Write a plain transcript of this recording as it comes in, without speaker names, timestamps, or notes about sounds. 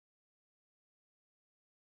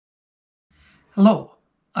Hello,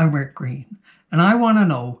 I'm Rick Green, and I want to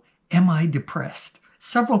know, am I depressed?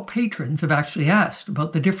 Several patrons have actually asked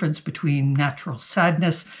about the difference between natural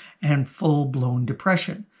sadness and full-blown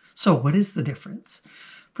depression. So what is the difference?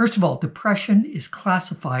 First of all, depression is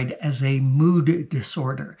classified as a mood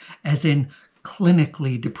disorder, as in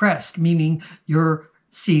clinically depressed, meaning you're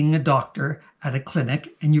seeing a doctor at a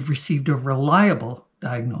clinic and you've received a reliable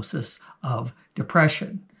diagnosis of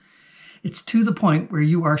depression. It's to the point where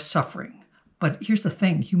you are suffering. But here's the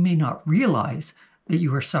thing, you may not realize that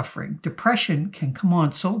you are suffering. Depression can come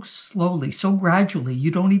on so slowly, so gradually,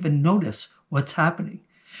 you don't even notice what's happening.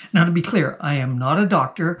 Now, to be clear, I am not a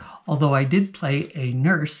doctor, although I did play a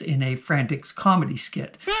nurse in a Frantics comedy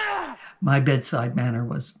skit. My bedside manner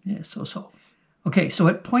was so-so. Okay, so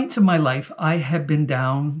at points in my life, I have been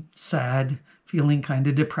down, sad, feeling kind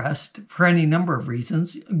of depressed for any number of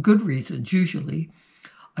reasons, good reasons usually.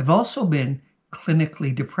 I've also been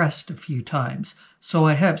clinically depressed a few times, so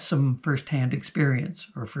I have some first-hand experience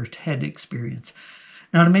or first-head experience.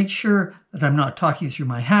 Now, to make sure that I'm not talking through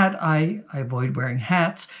my hat, I avoid wearing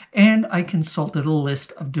hats, and I consulted a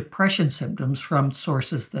list of depression symptoms from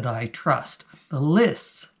sources that I trust. The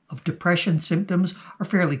lists of depression symptoms are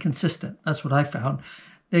fairly consistent. That's what I found.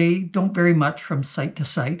 They don't vary much from site to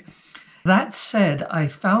site. That said, I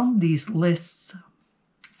found these lists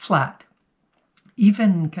flat,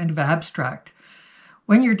 even kind of abstract.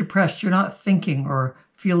 When you're depressed, you're not thinking or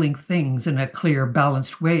feeling things in a clear,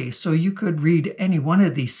 balanced way. So you could read any one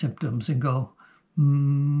of these symptoms and go,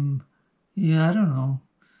 yeah, I don't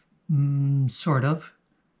know, sort of,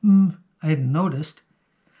 I hadn't noticed.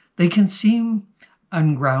 They can seem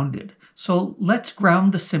ungrounded. So let's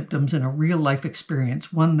ground the symptoms in a real life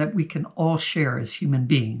experience, one that we can all share as human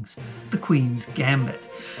beings, The Queen's Gambit.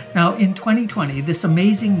 Now, in 2020, this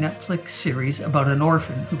amazing Netflix series about an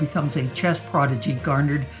orphan who becomes a chess prodigy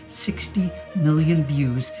garnered 60 million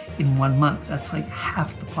views in 1 month. That's like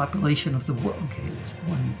half the population of the world. Okay, it's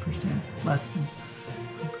 1%, less than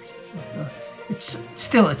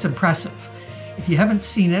 1%. It's impressive. If you haven't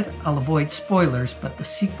seen it, I'll avoid spoilers, but the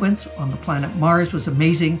sequence on the planet Mars was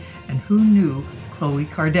amazing, and who knew Khloe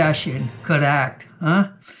Kardashian could act,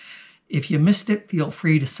 huh? If you missed it, feel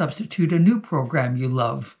free to substitute a new program you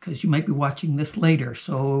love, because you might be watching this later.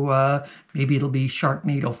 So maybe it'll be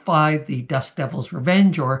Sharknado 5, The Dust Devil's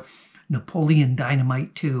Revenge, or Napoleon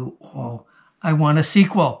Dynamite 2. Oh, I want a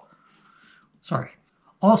sequel. Sorry.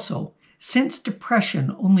 Also, since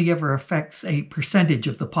depression only ever affects a percentage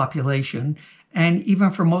of the population, and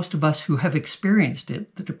even for most of us who have experienced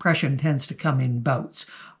it, the depression tends to come in bouts.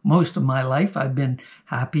 Most of my life, I've been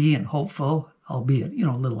happy and hopeful, albeit,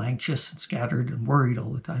 a little anxious and scattered and worried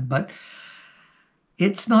all the time, but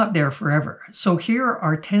it's not there forever. So here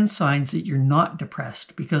are 10 signs that you're not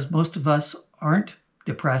depressed, because most of us aren't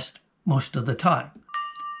depressed most of the time.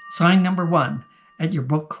 Sign number 1. At your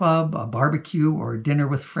book club, a barbecue, or a dinner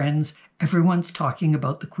with friends, everyone's talking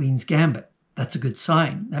about The Queen's Gambit. That's a good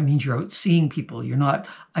sign. That means you're out seeing people. You're not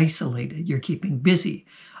isolated. You're keeping busy.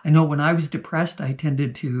 I know when I was depressed, I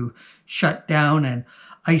tended to shut down and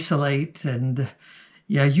isolate and,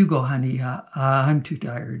 yeah, you go, honey. I'm too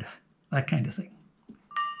tired. That kind of thing.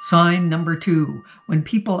 Sign number 2. When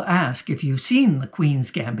people ask if you've seen The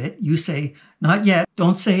Queen's Gambit, you say, not yet.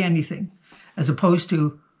 Don't say anything. As opposed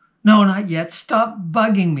to, no, not yet. Stop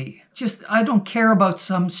bugging me. I don't care about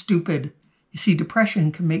some stupid. You see,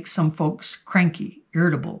 depression can make some folks cranky,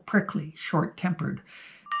 irritable, prickly, short-tempered.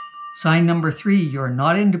 Sign number 3, you're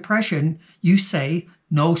not in depression. You say,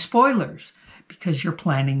 no spoilers, because you're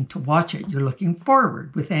planning to watch it. You're looking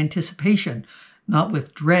forward with anticipation, not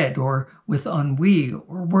with dread or with ennui,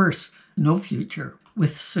 or worse, no future.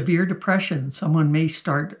 With severe depression, someone may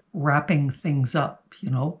start wrapping things up,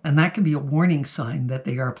 and that can be a warning sign that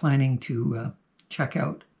they are planning to check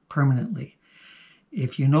out permanently.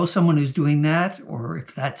 If you know someone who's doing that, or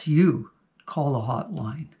if that's you, call a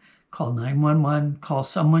hotline. Call 911, call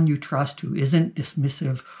someone you trust who isn't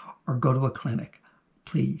dismissive, or go to a clinic,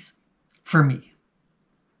 please, for me.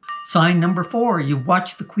 Sign number 4, you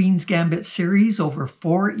watched the Queen's Gambit series over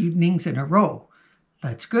 4 evenings in a row.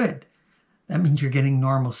 That's good. That means you're getting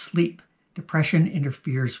normal sleep. Depression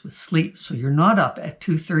interferes with sleep, so you're not up at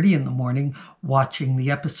 2:30 in the morning watching the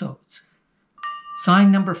episodes.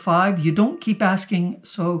 Sign number 5, you don't keep asking,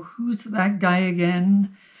 so who's that guy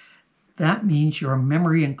again? That means your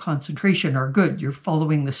memory and concentration are good. You're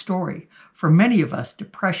following the story. For many of us,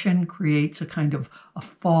 depression creates a kind of a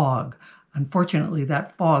fog. Unfortunately,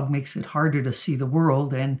 that fog makes it harder to see the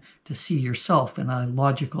world and to see yourself in a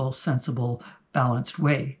logical, sensible, balanced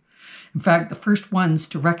way. In fact, the first ones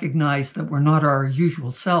to recognize that we're not our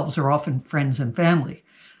usual selves are often friends and family.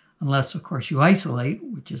 unless, of course, you isolate,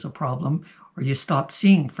 which is a problem, or you stop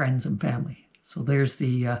seeing friends and family. So there's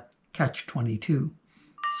the catch-22.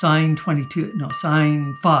 Sign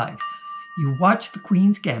 5. You watched the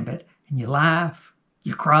Queen's Gambit and you laughed,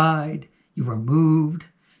 you cried, you were moved.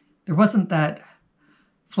 There wasn't that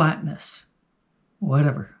flatness,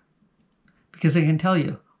 whatever. Because I can tell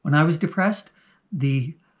you, when I was depressed,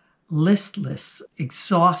 the listless,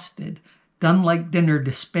 exhausted, done like dinner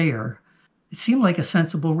despair, it seemed like a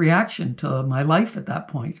sensible reaction to my life at that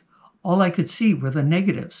point. All I could see were the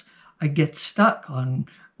negatives. I'd get stuck on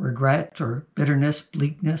regret or bitterness,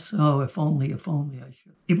 bleakness. Oh, if only I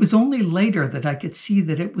should. It was only later that I could see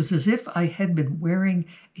that it was as if I had been wearing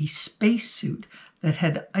a spacesuit that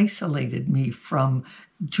had isolated me from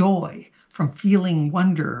joy, from feeling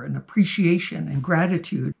wonder and appreciation and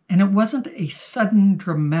gratitude. And it wasn't a sudden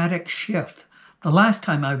dramatic shift. The last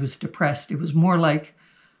time I was depressed, it was more like,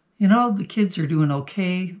 the kids are doing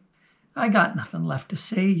okay. I got nothing left to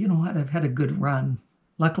say. You know what? I've had a good run.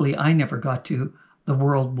 Luckily, I never got to, the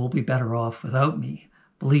world will be better off without me.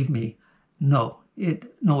 Believe me, it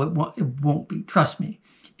won't be. Trust me.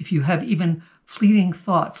 If you have even fleeting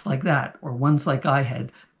thoughts like that, or ones like I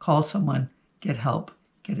had, call someone, get help,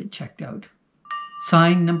 get it checked out.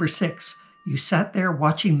 Sign number 6. You sat there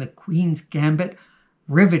watching the Queen's Gambit,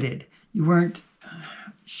 riveted. You weren't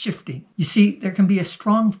shifting. You see, there can be a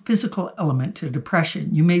strong physical element to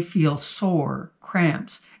depression. You may feel sore,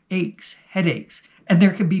 cramps, aches, headaches, and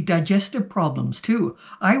there can be digestive problems too.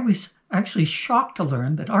 I was actually shocked to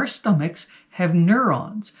learn that our stomachs have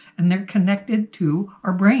neurons and they're connected to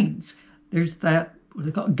our brains. There's that, what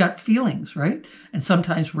they call gut feelings, right? And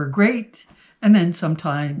sometimes we're great, and then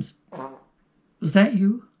sometimes, was that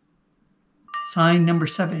you? Sign number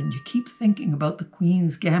 7, you keep thinking about the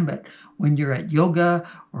Queen's Gambit when you're at yoga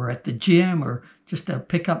or at the gym or just a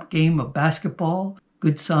pickup game of basketball.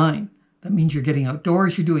 Good sign. That means you're getting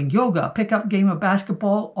outdoors, you're doing yoga, a pickup game of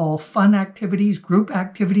basketball, all fun activities, group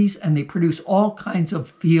activities, and they produce all kinds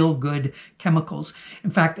of feel-good chemicals.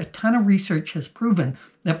 In fact, a ton of research has proven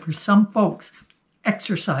that for some folks,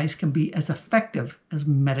 exercise can be as effective as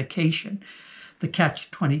medication. The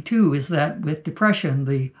catch-22 is that with depression,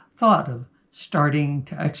 the thought of starting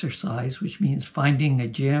to exercise, which means finding a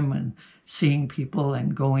gym and seeing people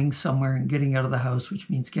and going somewhere and getting out of the house, which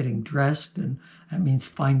means getting dressed, and that means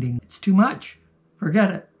finding it's too much.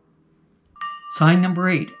 Forget it. Sign number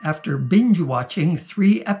 8, after binge watching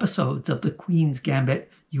 3 episodes of the Queen's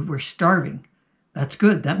Gambit, you were starving. That's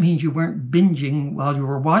good. That means you weren't binging while you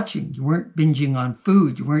were watching. You weren't binging on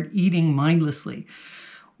food. You weren't eating mindlessly.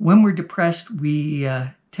 When we're depressed, we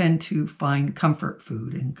tend to find comfort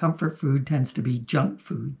food, and comfort food tends to be junk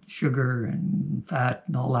food, sugar and fat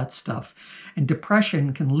and all that stuff. And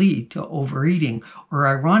depression can lead to overeating, or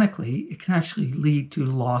ironically, it can actually lead to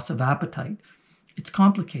loss of appetite. It's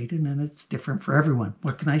complicated and it's different for everyone.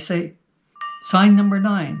 What can I say? Sign number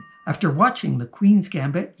 9. After watching the Queen's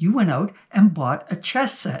Gambit, you went out and bought a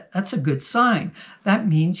chess set. That's a good sign. That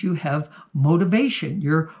means you have motivation.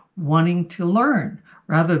 You're wanting to learn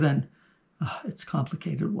rather than, it's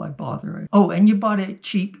complicated, why bother? Oh, and you bought a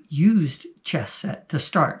cheap used chess set to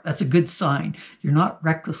start. That's a good sign. You're not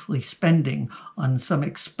recklessly spending on some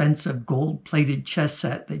expensive gold-plated chess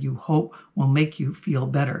set that you hope will make you feel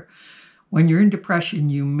better. When you're in depression,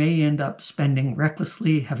 you may end up spending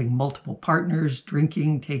recklessly, having multiple partners,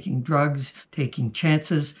 drinking, taking drugs, taking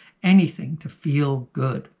chances, anything to feel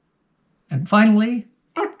good. And finally,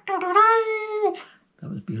 that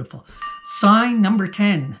was beautiful. Sign number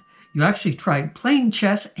 10. You actually tried playing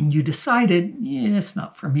chess and you decided, it's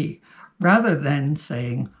not for me. Rather than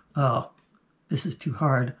saying, oh, this is too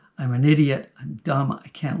hard. I'm an idiot. I'm dumb. I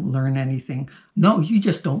can't learn anything. No, you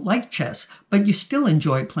just don't like chess, but you still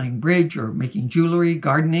enjoy playing bridge or making jewelry,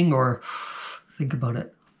 gardening, or think about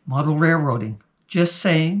it, model railroading. Just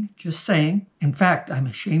saying. In fact, I'm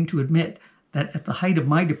ashamed to admit that at the height of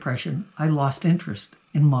my depression, I lost interest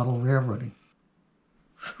in model railroading.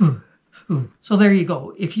 So there you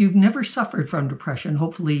go. If you've never suffered from depression,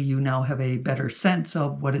 hopefully you now have a better sense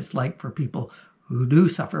of what it's like for people who do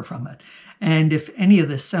suffer from it. And if any of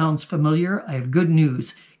this sounds familiar, I have good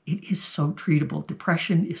news. It is so treatable.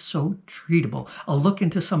 Depression is so treatable. I'll look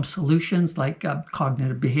into some solutions like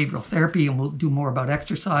cognitive behavioral therapy, and we'll do more about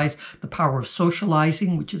exercise, the power of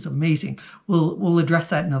socializing, which is amazing. We'll address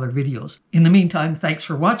that in other videos. In the meantime, thanks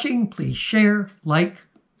for watching. Please share, like,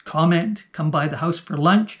 comment, come by the house for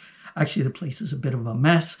lunch. Actually, the place is a bit of a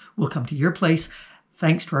mess. We'll come to your place.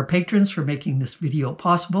 Thanks to our patrons for making this video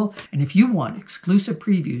possible. And if you want exclusive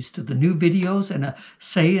previews to the new videos and a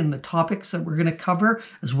say in the topics that we're going to cover,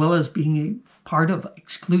 as well as being a part of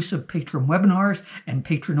exclusive patron webinars and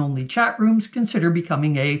patron-only chat rooms, consider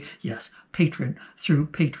becoming a, yes, patron through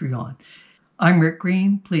Patreon. I'm Rick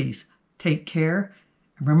Green. Please take care.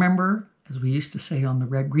 And remember, as we used to say on the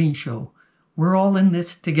Red Green Show, we're all in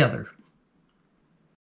this together.